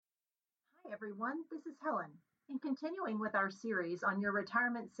everyone, this is Helen. In continuing with our series on your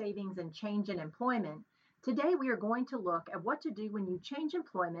retirement savings and change in employment, today we are going to look at what to do when you change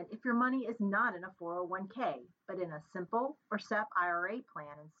employment if your money is not in a 401k, but in a simple or SEP IRA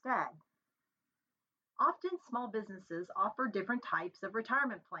plan instead. Often small businesses offer different types of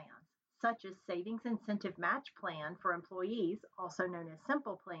retirement plans, such as Savings Incentive Match Plan for employees, also known as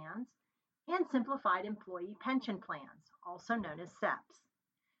Simple Plans, and Simplified Employee Pension Plans, also known as SEPs.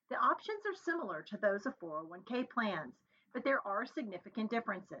 The options are similar to those of 401k plans, but there are significant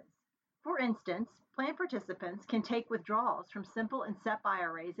differences. For instance, plan participants can take withdrawals from simple and SEP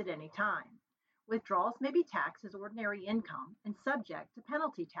IRAs at any time. Withdrawals may be taxed as ordinary income and subject to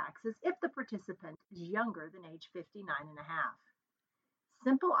penalty taxes if the participant is younger than age 59 and a half.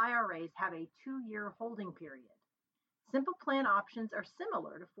 Simple IRAs have a 2-year holding period. Simple plan options are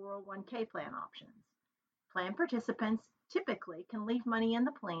similar to 401k plan options. Plan participants typically can leave money in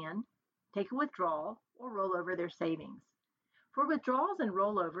the plan, take a withdrawal, or roll over their savings. For withdrawals and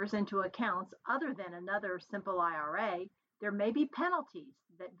rollovers into accounts other than another simple IRA, there may be penalties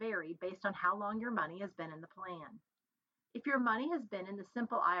that vary based on how long your money has been in the plan. If your money has been in the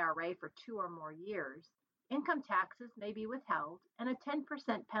simple IRA for 2 or more years, income taxes may be withheld and a 10%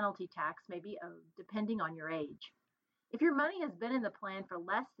 penalty tax may be owed depending on your age. If your money has been in the plan for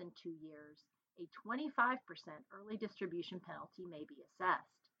less than 2 years, a 25% early distribution penalty may be assessed.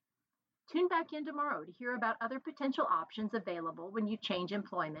 Tune back in tomorrow to hear about other potential options available when you change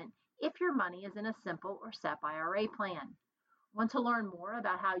employment if your money is in a simple or SEP IRA plan. Want to learn more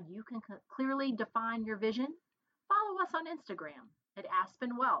about how you can clearly define your vision? Follow us on Instagram at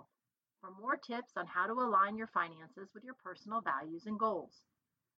Aspen Wealth for more tips on how to align your finances with your personal values and goals.